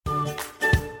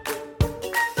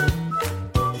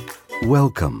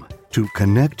Welcome to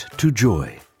Connect to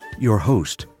Joy. Your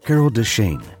host, Carol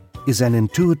Deshane, is an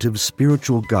intuitive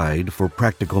spiritual guide for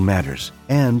practical matters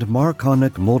and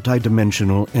Marconic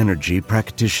multidimensional energy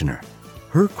practitioner.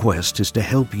 Her quest is to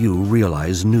help you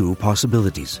realize new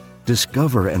possibilities,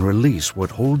 discover and release what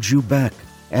holds you back,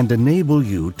 and enable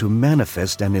you to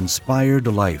manifest an inspired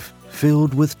life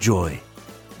filled with joy.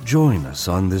 Join us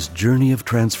on this journey of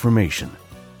transformation.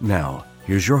 Now,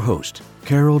 here's your host,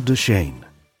 Carol Deshane.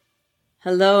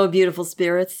 Hello, beautiful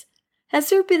spirits. Has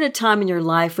there been a time in your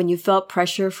life when you felt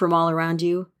pressure from all around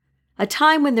you? A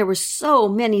time when there were so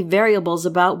many variables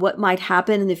about what might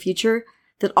happen in the future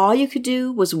that all you could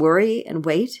do was worry and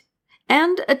wait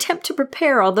and attempt to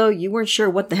prepare, although you weren't sure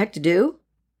what the heck to do?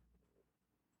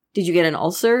 Did you get an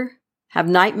ulcer, have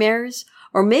nightmares,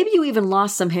 or maybe you even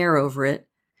lost some hair over it?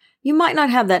 You might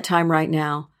not have that time right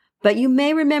now, but you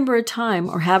may remember a time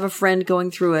or have a friend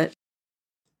going through it.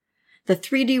 The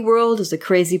 3D world is a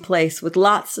crazy place with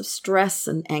lots of stress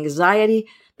and anxiety,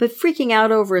 but freaking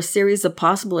out over a series of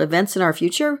possible events in our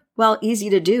future, while easy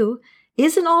to do,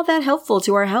 isn't all that helpful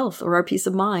to our health or our peace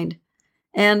of mind.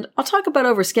 And I'll talk about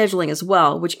overscheduling as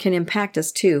well, which can impact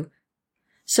us too.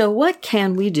 So what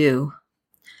can we do?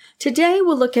 Today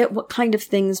we'll look at what kind of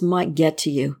things might get to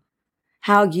you,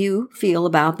 how you feel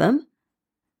about them,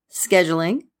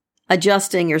 scheduling,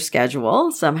 adjusting your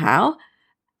schedule somehow,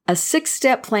 a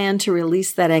 6-step plan to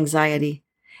release that anxiety,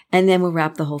 and then we'll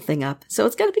wrap the whole thing up. So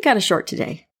it's going to be kind of short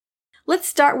today. Let's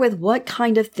start with what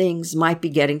kind of things might be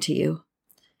getting to you.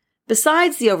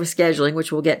 Besides the overscheduling,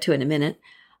 which we'll get to in a minute,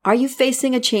 are you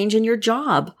facing a change in your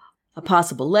job? A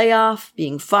possible layoff,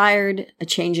 being fired, a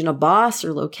change in a boss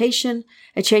or location,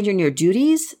 a change in your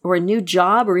duties, or a new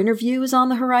job or interview is on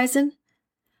the horizon?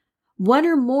 One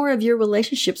or more of your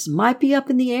relationships might be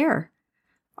up in the air.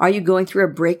 Are you going through a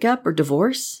breakup or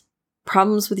divorce?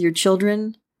 Problems with your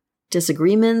children?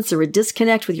 Disagreements or a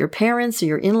disconnect with your parents or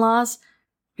your in-laws?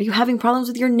 Are you having problems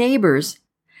with your neighbors?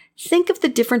 Think of the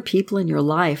different people in your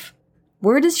life.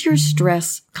 Where does your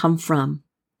stress come from?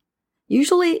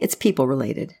 Usually it's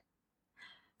people-related.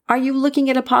 Are you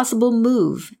looking at a possible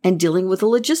move and dealing with the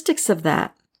logistics of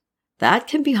that? That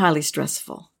can be highly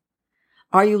stressful.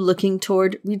 Are you looking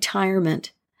toward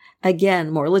retirement? Again,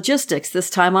 more logistics,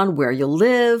 this time on where you'll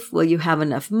live, will you have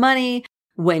enough money,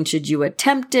 when should you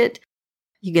attempt it?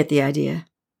 You get the idea.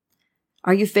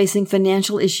 Are you facing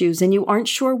financial issues and you aren't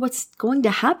sure what's going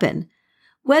to happen?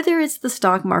 Whether it's the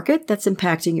stock market that's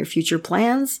impacting your future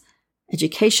plans,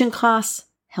 education costs,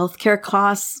 healthcare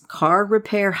costs, car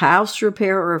repair, house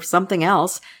repair, or something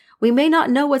else, we may not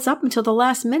know what's up until the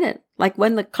last minute, like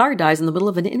when the car dies in the middle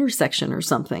of an intersection or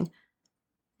something.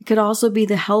 It could also be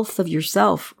the health of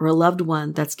yourself or a loved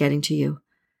one that's getting to you.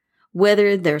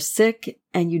 Whether they're sick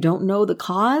and you don't know the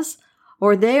cause,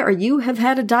 or you have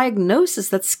had a diagnosis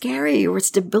that's scary or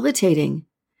it's debilitating,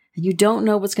 and you don't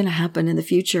know what's going to happen in the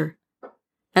future.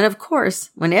 And of course,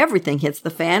 when everything hits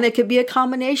the fan, it could be a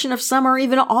combination of some or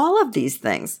even all of these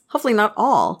things. Hopefully not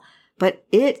all, but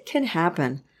it can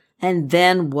happen. And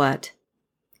then what?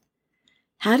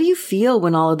 How do you feel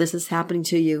when all of this is happening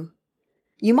to you?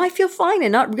 You might feel fine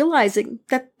and not realizing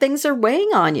that things are weighing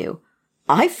on you.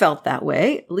 I felt that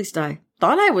way. At least I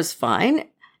thought I was fine.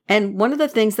 And one of the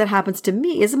things that happens to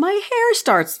me is my hair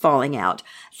starts falling out.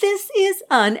 This is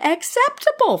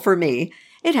unacceptable for me.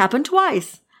 It happened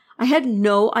twice. I had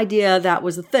no idea that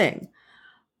was a thing.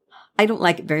 I don't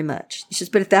like it very much. Let's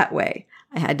just put it that way.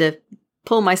 I had to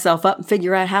pull myself up and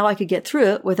figure out how I could get through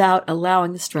it without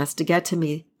allowing the stress to get to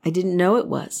me. I didn't know it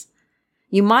was.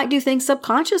 You might do things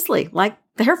subconsciously, like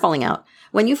the hair falling out,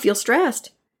 when you feel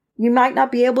stressed. You might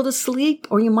not be able to sleep,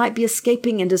 or you might be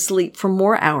escaping into sleep for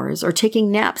more hours or taking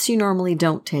naps you normally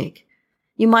don't take.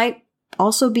 You might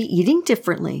also be eating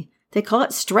differently. They call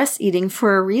it stress eating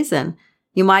for a reason.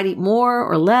 You might eat more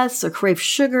or less or crave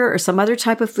sugar or some other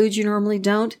type of food you normally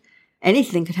don't.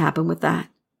 Anything could happen with that.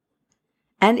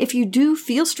 And if you do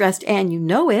feel stressed and you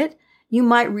know it, you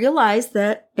might realize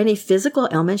that any physical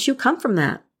ailments you come from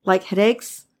that, like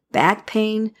headaches, back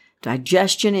pain,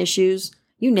 digestion issues,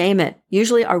 you name it.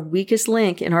 Usually our weakest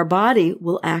link in our body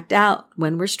will act out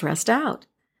when we're stressed out.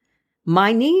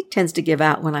 My knee tends to give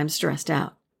out when I'm stressed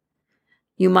out.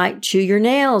 You might chew your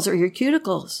nails or your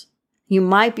cuticles. You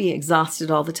might be exhausted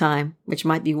all the time, which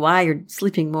might be why you're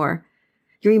sleeping more.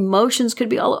 Your emotions could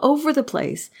be all over the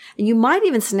place, and you might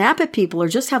even snap at people or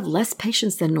just have less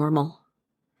patience than normal.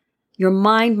 Your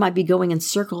mind might be going in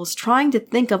circles, trying to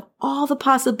think of all the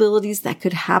possibilities that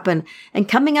could happen and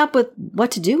coming up with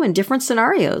what to do in different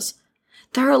scenarios.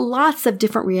 There are lots of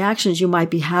different reactions you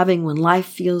might be having when life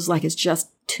feels like it's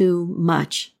just too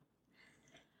much.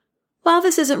 While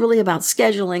this isn't really about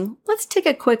scheduling, let's take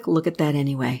a quick look at that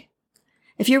anyway.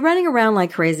 If you're running around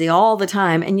like crazy all the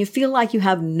time and you feel like you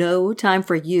have no time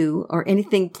for you or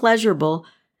anything pleasurable,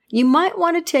 you might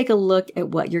want to take a look at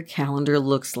what your calendar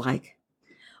looks like.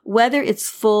 Whether it's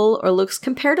full or looks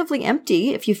comparatively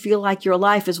empty, if you feel like your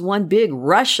life is one big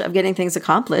rush of getting things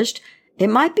accomplished, it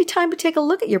might be time to take a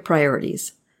look at your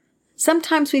priorities.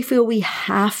 Sometimes we feel we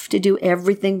have to do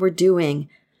everything we're doing,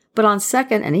 but on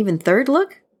second and even third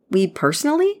look, we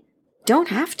personally don't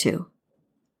have to.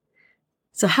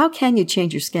 So how can you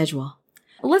change your schedule?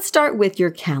 Let's start with your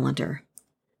calendar.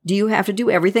 Do you have to do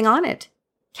everything on it?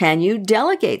 Can you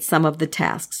delegate some of the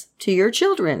tasks to your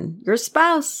children, your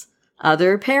spouse,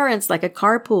 other parents like a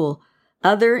carpool,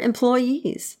 other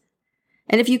employees?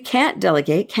 And if you can't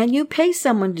delegate, can you pay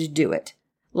someone to do it?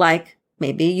 Like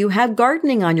maybe you have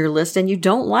gardening on your list and you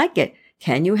don't like it.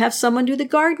 Can you have someone do the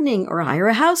gardening or hire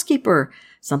a housekeeper?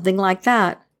 Something like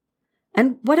that.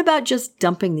 And what about just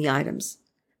dumping the items?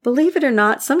 Believe it or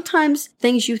not, sometimes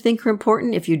things you think are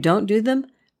important, if you don't do them,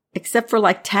 except for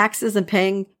like taxes and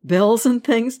paying bills and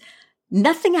things,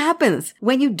 nothing happens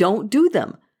when you don't do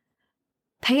them.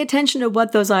 Pay attention to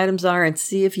what those items are and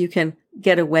see if you can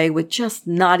get away with just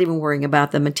not even worrying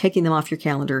about them and taking them off your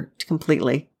calendar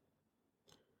completely.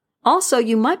 Also,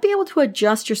 you might be able to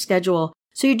adjust your schedule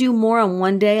so you do more on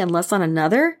one day and less on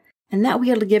another, and that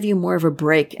will give you more of a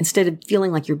break instead of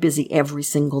feeling like you're busy every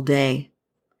single day.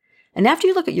 And after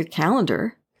you look at your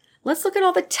calendar, let's look at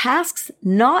all the tasks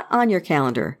not on your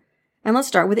calendar. And let's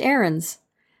start with errands.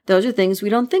 Those are things we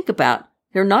don't think about.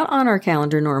 They're not on our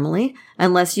calendar normally,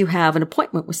 unless you have an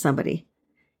appointment with somebody.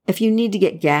 If you need to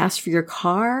get gas for your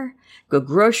car, go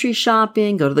grocery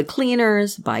shopping, go to the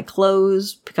cleaners, buy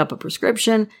clothes, pick up a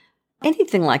prescription,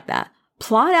 anything like that,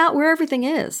 plot out where everything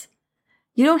is.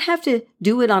 You don't have to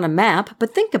do it on a map,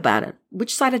 but think about it.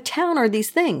 Which side of town are these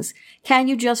things? Can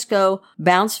you just go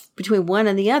bounce between one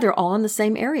and the other all in the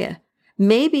same area?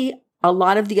 Maybe a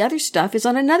lot of the other stuff is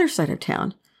on another side of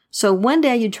town. So one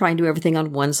day you try and do everything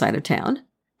on one side of town,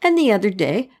 and the other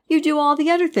day you do all the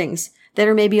other things that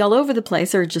are maybe all over the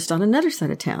place or just on another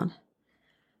side of town.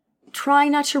 Try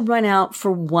not to run out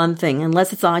for one thing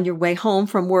unless it's on your way home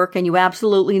from work and you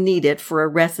absolutely need it for a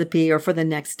recipe or for the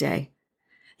next day.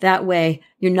 That way,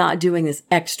 you're not doing this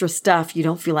extra stuff you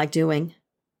don't feel like doing.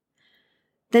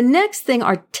 The next thing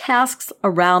are tasks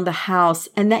around the house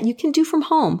and that you can do from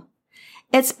home.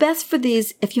 It's best for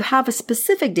these if you have a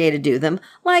specific day to do them,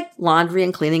 like laundry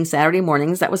and cleaning Saturday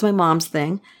mornings. That was my mom's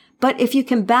thing. But if you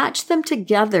can batch them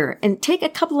together and take a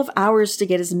couple of hours to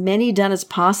get as many done as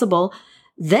possible,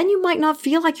 then you might not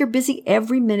feel like you're busy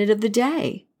every minute of the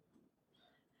day.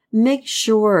 Make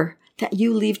sure that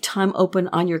you leave time open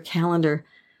on your calendar,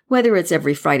 whether it's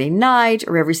every Friday night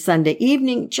or every Sunday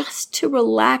evening, just to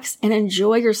relax and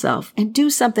enjoy yourself and do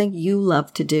something you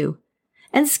love to do.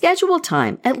 And schedule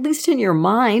time, at least in your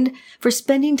mind, for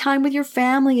spending time with your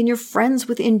family and your friends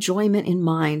with enjoyment in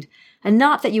mind, and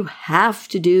not that you have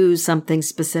to do something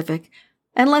specific,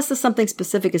 unless the something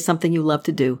specific is something you love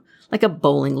to do, like a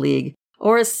bowling league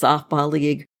or a softball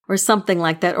league or something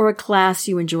like that, or a class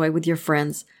you enjoy with your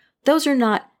friends. Those are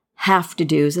not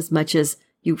have-to-dos as much as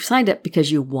you signed up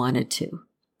because you wanted to.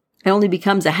 It only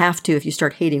becomes a have-to if you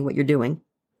start hating what you're doing.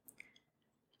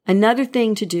 Another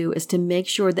thing to do is to make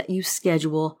sure that you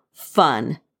schedule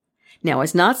fun. Now,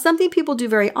 it's not something people do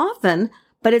very often,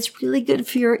 but it's really good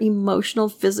for your emotional,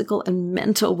 physical, and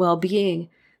mental well-being.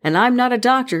 And I'm not a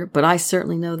doctor, but I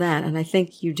certainly know that, and I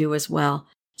think you do as well.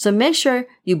 So make sure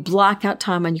you block out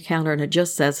time on your calendar and it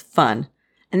just says fun.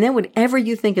 And then whatever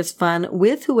you think is fun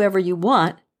with whoever you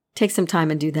want, take some time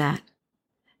and do that.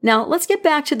 Now, let's get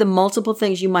back to the multiple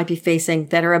things you might be facing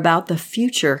that are about the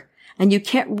future, and you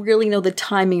can't really know the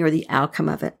timing or the outcome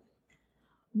of it.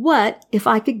 What if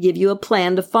I could give you a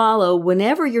plan to follow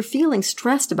whenever you're feeling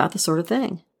stressed about the sort of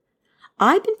thing?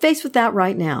 I've been faced with that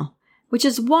right now, which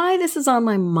is why this is on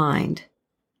my mind.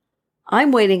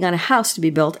 I'm waiting on a house to be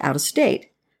built out of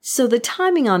state, so the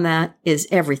timing on that is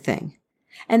everything.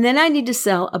 And then I need to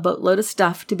sell a boatload of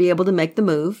stuff to be able to make the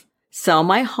move, sell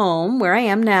my home where I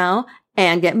am now,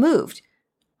 and get moved.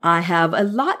 I have a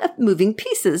lot of moving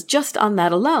pieces just on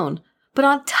that alone. But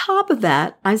on top of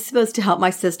that, I'm supposed to help my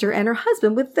sister and her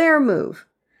husband with their move.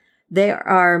 They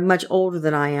are much older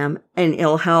than I am, in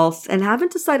ill health, and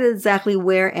haven't decided exactly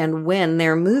where and when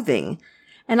they're moving.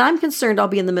 And I'm concerned I'll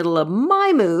be in the middle of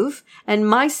my move and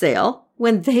my sale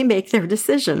when they make their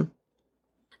decision.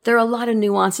 There are a lot of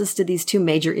nuances to these two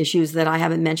major issues that I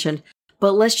haven't mentioned,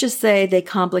 but let's just say they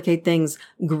complicate things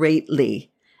greatly.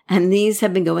 And these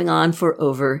have been going on for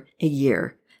over a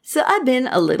year. So I've been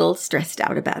a little stressed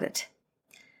out about it.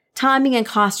 Timing and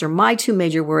cost are my two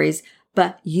major worries,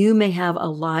 but you may have a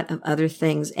lot of other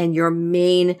things, and your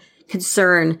main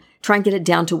concern, try and get it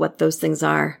down to what those things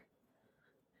are.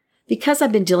 Because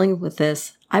I've been dealing with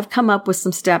this, I've come up with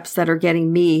some steps that are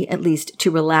getting me, at least, to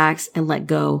relax and let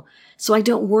go, so I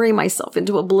don't worry myself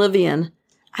into oblivion.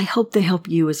 I hope they help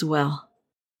you as well.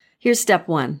 Here's step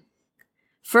 1.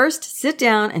 First, sit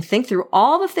down and think through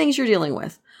all the things you're dealing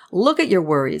with. Look at your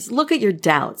worries, look at your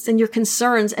doubts and your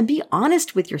concerns, and be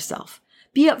honest with yourself.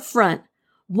 Be upfront.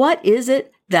 What is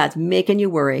it that's making you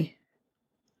worry?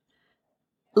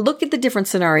 Look at the different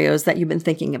scenarios that you've been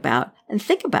thinking about and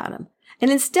think about them.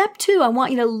 And in step 2, I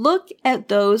want you to look at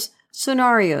those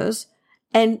scenarios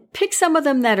and pick some of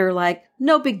them that are like,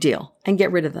 no big deal, and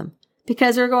get rid of them.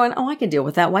 Because they're going, oh, I can deal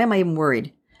with that. Why am I even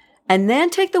worried? And then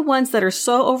take the ones that are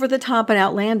so over the top and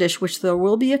outlandish, which there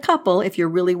will be a couple if you're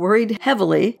really worried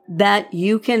heavily, that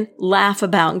you can laugh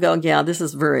about and go, yeah, this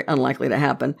is very unlikely to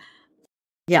happen.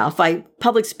 Yeah, if I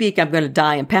public speak, I'm going to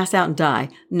die and pass out and die.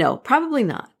 No, probably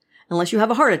not, unless you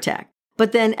have a heart attack.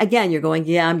 But then again, you're going,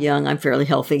 yeah, I'm young, I'm fairly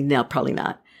healthy. No, probably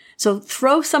not. So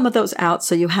throw some of those out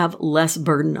so you have less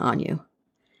burden on you.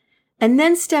 And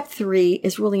then step 3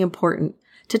 is really important,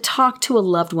 to talk to a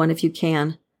loved one if you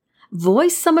can.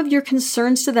 Voice some of your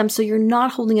concerns to them so you're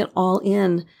not holding it all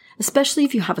in, especially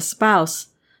if you have a spouse,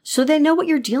 so they know what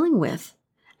you're dealing with.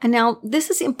 And now this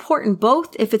is important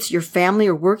both if it's your family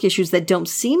or work issues that don't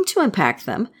seem to impact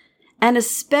them, and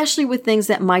especially with things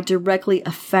that might directly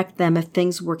affect them if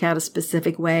things work out a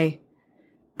specific way.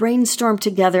 Brainstorm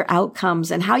together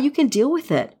outcomes and how you can deal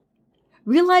with it.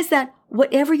 Realize that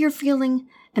whatever you're feeling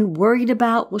and worried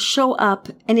about will show up,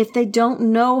 and if they don't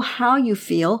know how you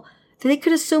feel, they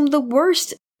could assume the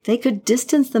worst. They could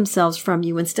distance themselves from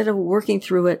you instead of working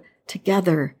through it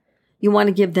together. You want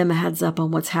to give them a heads up on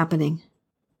what's happening.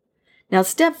 Now,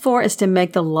 step 4 is to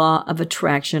make the law of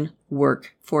attraction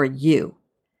work for you.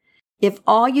 If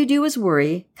all you do is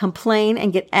worry, complain,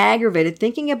 and get aggravated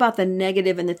thinking about the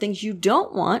negative and the things you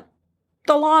don't want,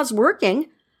 the law is working,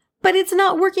 but it's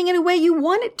not working in a way you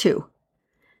want it to.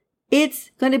 It's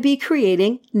going to be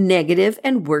creating negative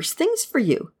and worse things for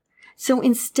you. So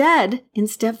instead, in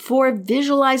step 4,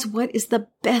 visualize what is the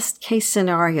best case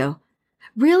scenario.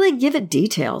 Really give it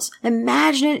details.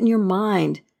 Imagine it in your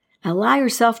mind. Allow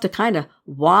yourself to kind of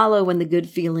wallow in the good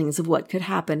feelings of what could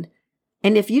happen.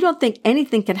 And if you don't think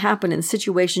anything can happen in the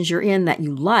situations you're in that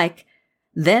you like,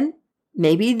 then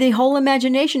maybe the whole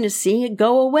imagination is seeing it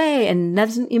go away and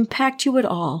doesn't impact you at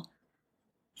all.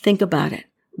 Think about it.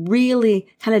 Really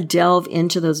kind of delve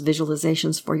into those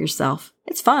visualizations for yourself.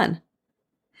 It's fun.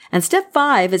 And step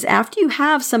 5 is after you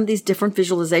have some of these different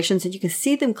visualizations and you can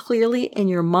see them clearly in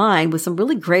your mind with some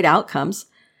really great outcomes,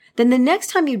 then the next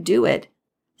time you do it,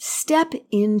 step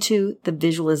into the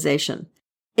visualization.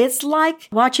 It's like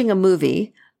watching a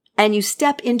movie and you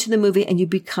step into the movie and you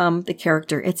become the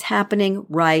character. It's happening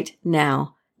right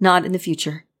now, not in the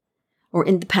future or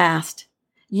in the past.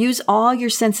 Use all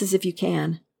your senses if you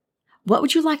can. What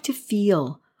would you like to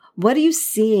feel? What are you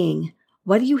seeing?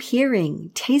 What are you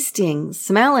hearing, tasting,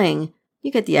 smelling?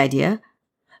 You get the idea.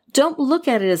 Don't look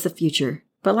at it as the future,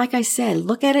 but like I said,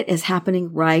 look at it as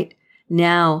happening right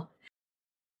now.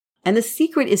 And the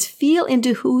secret is feel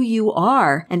into who you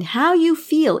are and how you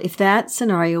feel if that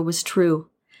scenario was true,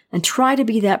 and try to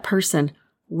be that person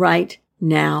right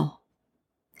now.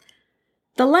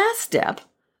 The last step,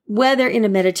 whether in a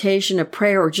meditation, a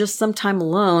prayer, or just some time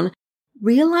alone,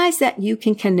 realize that you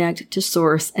can connect to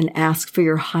Source and ask for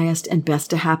your highest and best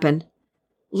to happen.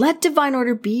 Let divine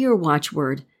order be your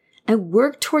watchword and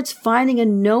work towards finding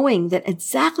and knowing that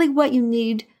exactly what you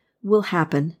need will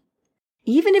happen.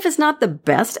 Even if it's not the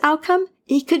best outcome,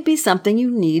 it could be something you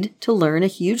need to learn a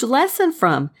huge lesson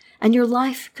from, and your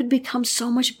life could become so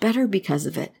much better because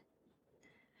of it.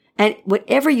 And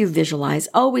whatever you visualize,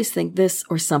 always think this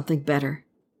or something better.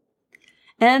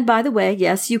 And by the way,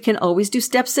 yes, you can always do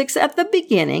step 6 at the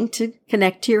beginning to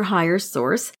connect to your higher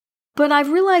source. But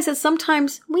I've realized that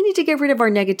sometimes we need to get rid of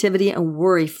our negativity and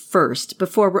worry first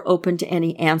before we're open to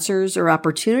any answers or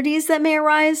opportunities that may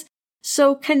arise.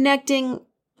 So connecting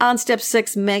on step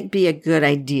 6 might be a good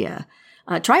idea.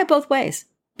 Try it both ways,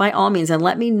 by all means, and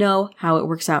let me know how it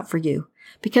works out for you.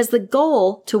 Because the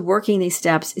goal to working these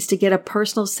steps is to get a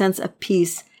personal sense of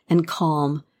peace and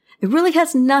calm. It really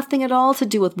has nothing at all to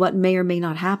do with what may or may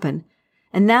not happen.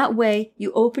 And that way,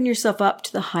 you open yourself up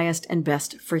to the highest and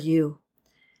best for you.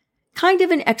 Kind of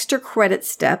an extra credit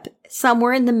step,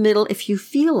 somewhere in the middle if you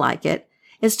feel like it,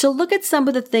 is to look at some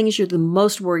of the things you're the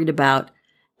most worried about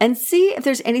and see if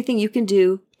there's anything you can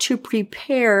do to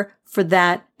prepare for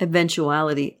that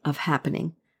eventuality of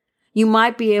happening. You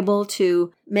might be able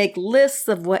to make lists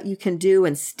of what you can do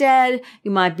instead.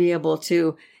 You might be able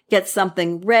to get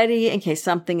something ready in case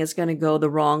something is going to go the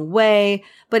wrong way.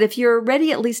 But if you're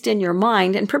ready, at least in your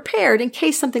mind, and prepared in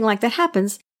case something like that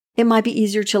happens, it might be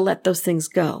easier to let those things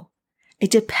go. It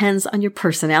depends on your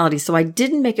personality. So I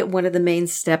didn't make it one of the main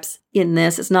steps in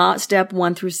this. It's not step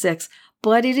 1 through 6,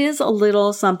 but it is a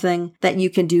little something that you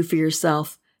can do for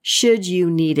yourself should you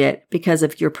need it because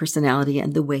of your personality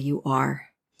and the way you are.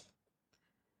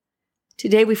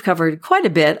 Today, we've covered quite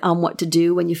a bit on what to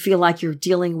do when you feel like you're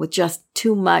dealing with just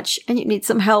too much and you need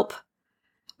some help.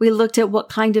 We looked at what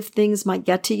kind of things might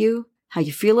get to you, how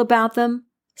you feel about them,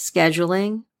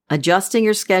 scheduling, adjusting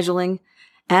your scheduling,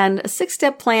 and a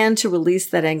 6-step plan to release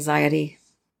that anxiety.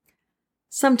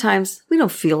 Sometimes we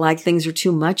don't feel like things are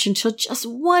too much until just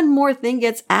one more thing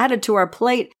gets added to our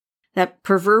plate, that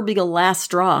proverbial last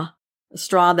straw, the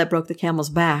straw that broke the camel's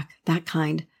back, that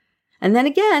kind. And then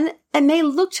again, it may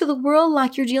look to the world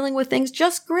like you're dealing with things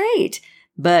just great,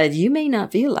 but you may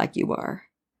not feel like you are.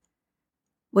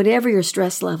 Whatever your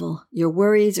stress level, your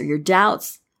worries or your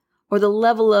doubts, or the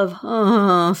level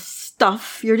of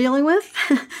stuff you're dealing with,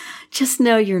 just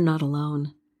know you're not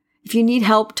alone. If you need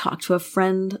help, talk to a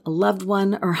friend, a loved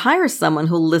one, or hire someone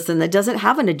who'll listen that doesn't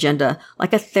have an agenda,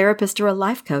 like a therapist or a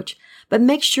life coach. But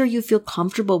make sure you feel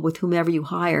comfortable with whomever you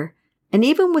hire, and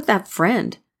even with that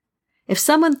friend. If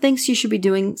someone thinks you should be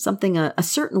doing something a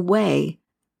certain way,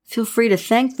 feel free to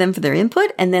thank them for their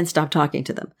input and then stop talking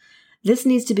to them. This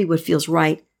needs to be what feels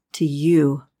right to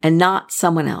you and not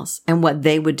someone else and what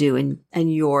they would do in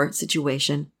your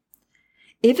situation.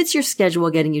 If it's your schedule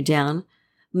getting you down,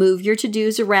 move your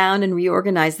to-dos around and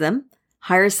reorganize them.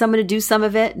 Hire someone to do some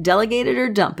of it, delegate it, or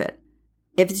dump it.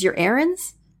 If it's your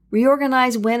errands,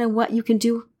 reorganize when and what you can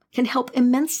do can help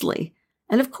immensely.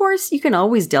 And of course, you can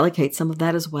always delegate some of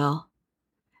that as well.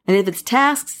 And if it's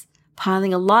tasks,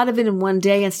 piling a lot of it in one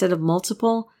day instead of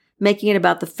multiple, making it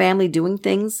about the family doing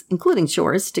things, including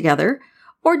chores, together,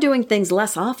 or doing things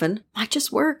less often might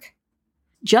just work.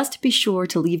 Just be sure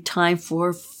to leave time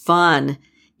for fun,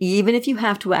 even if you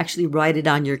have to actually write it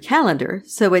on your calendar.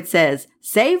 So it says,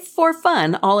 save for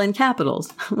fun, all in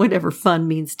capitals, whatever fun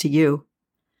means to you.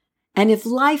 And if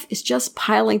life is just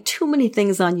piling too many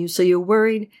things on you so you're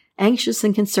worried, anxious,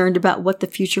 and concerned about what the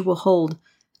future will hold,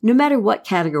 no matter what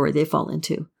category they fall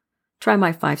into, try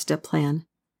my 5-step plan.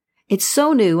 It's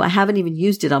so new, I haven't even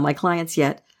used it on my clients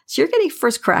yet, so you're getting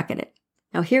first crack at it.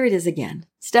 Now here it is again.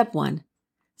 Step 1,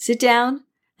 sit down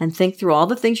and think through all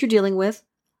the things you're dealing with.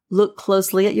 Look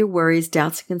closely at your worries,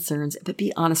 doubts, and concerns, but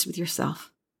be honest with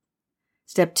yourself.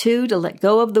 Step 2, to let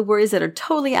go of the worries that are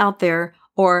totally out there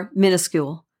or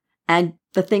minuscule, and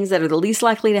the things that are the least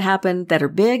likely to happen that are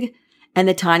big, and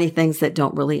the tiny things that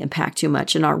don't really impact too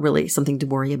much and aren't really something to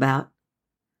worry about.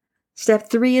 Step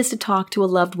 3 is to talk to a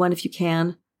loved one if you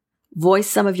can. Voice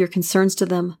some of your concerns to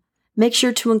them. Make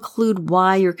sure to include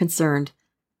why you're concerned.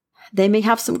 They may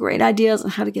have some great ideas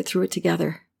on how to get through it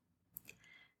together.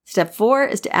 Step 4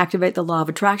 is to activate the law of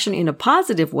attraction in a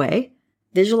positive way.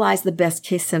 Visualize the best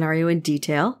case scenario in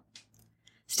detail.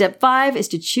 Step 5 is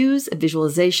to choose a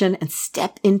visualization and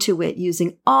step into it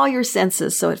using all your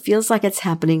senses so it feels like it's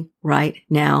happening right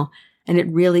now, and it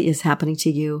really is happening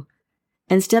to you.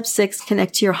 And step 6,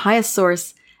 connect to your highest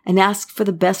source and ask for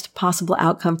the best possible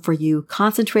outcome for you,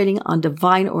 concentrating on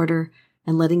divine order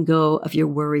and letting go of your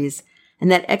worries.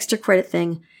 And that extra credit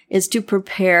thing is to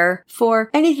prepare for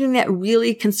anything that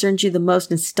really concerns you the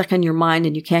most and stuck on your mind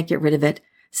and you can't get rid of it.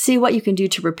 See what you can do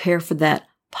to prepare for that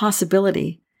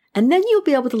possibility. And then you'll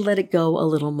be able to let it go a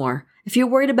little more. If you're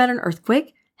worried about an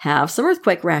earthquake, have some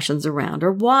earthquake rations around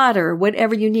or water,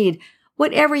 whatever you need,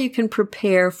 whatever you can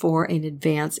prepare for in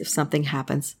advance if something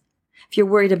happens. If you're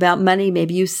worried about money,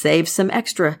 maybe you save some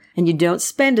extra and you don't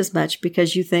spend as much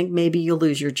because you think maybe you'll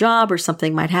lose your job or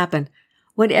something might happen.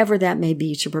 Whatever that may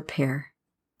be to prepare.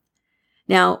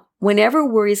 Now, whenever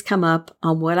worries come up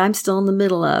on what I'm still in the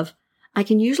middle of, I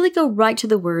can usually go right to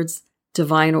the words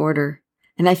divine order.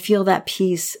 And I feel that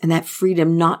peace and that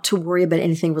freedom not to worry about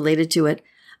anything related to it.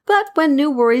 But when new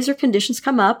worries or conditions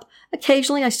come up,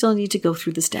 occasionally I still need to go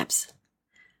through the steps.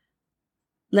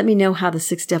 Let me know how the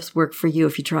 6 steps work for you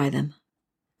if you try them.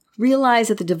 Realize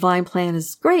that the divine plan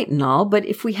is great and all, but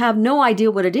if we have no idea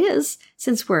what it is,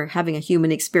 since we're having a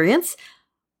human experience,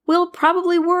 we'll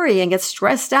probably worry and get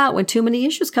stressed out when too many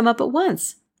issues come up at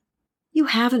once. You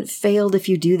haven't failed if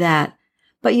you do that,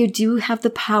 but you do have the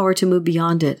power to move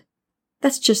beyond it.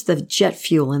 That's just the jet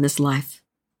fuel in this life.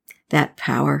 That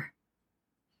power.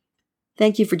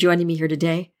 Thank you for joining me here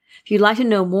today. If you'd like to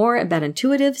know more about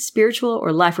intuitive, spiritual,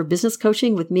 or life or business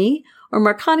coaching with me or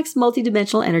Marconics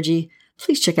multidimensional energy,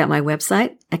 please check out my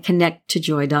website at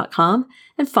connecttojoy.com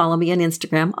and follow me on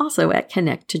Instagram, also at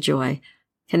connecttojoy.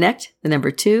 Connect,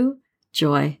 2,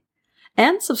 joy.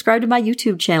 And subscribe to my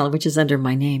YouTube channel, which is under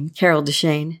my name, Carol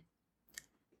Deshane.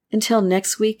 Until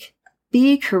next week,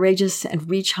 be courageous and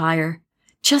reach higher.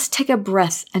 Just take a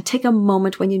breath and take a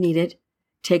moment when you need it.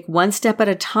 Take one step at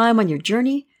a time on your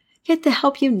journey, get the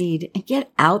help you need, and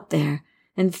get out there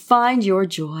and find your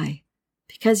joy,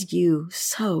 because you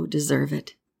so deserve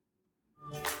it.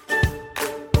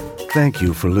 Thank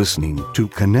you for listening to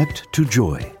Connect to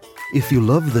Joy. If you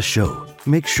love the show,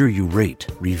 make sure you rate,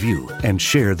 review, and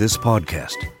share this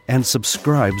podcast. And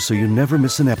subscribe so you never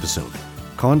miss an episode.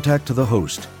 Contact the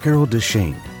host, Carol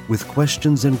Deshane, with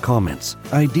questions and comments,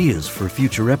 ideas for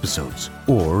future episodes,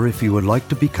 or if you would like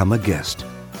to become a guest.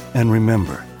 And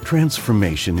remember,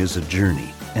 transformation is a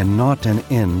journey and not an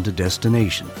end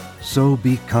destination. So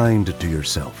be kind to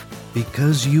yourself,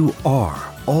 because you are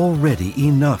already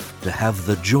enough to have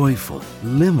the joyful,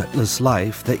 limitless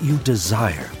life that you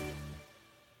desire.